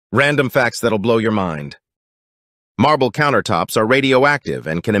Random facts that'll blow your mind. Marble countertops are radioactive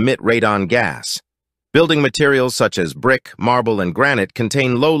and can emit radon gas. Building materials such as brick, marble, and granite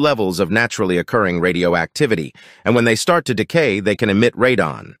contain low levels of naturally occurring radioactivity, and when they start to decay, they can emit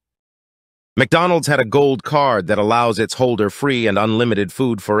radon. McDonald's had a gold card that allows its holder free and unlimited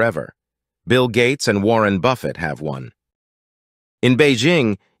food forever. Bill Gates and Warren Buffett have one. In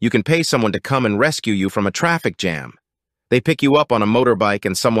Beijing, you can pay someone to come and rescue you from a traffic jam. They pick you up on a motorbike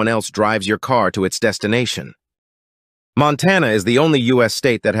and someone else drives your car to its destination. Montana is the only U.S.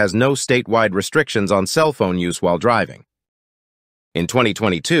 state that has no statewide restrictions on cell phone use while driving. In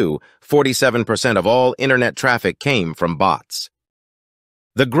 2022, 47% of all internet traffic came from bots.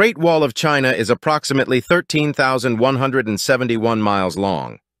 The Great Wall of China is approximately 13,171 miles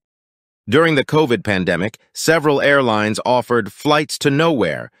long. During the COVID pandemic, several airlines offered flights to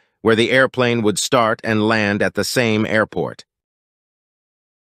nowhere, where the airplane would start and land at the same airport.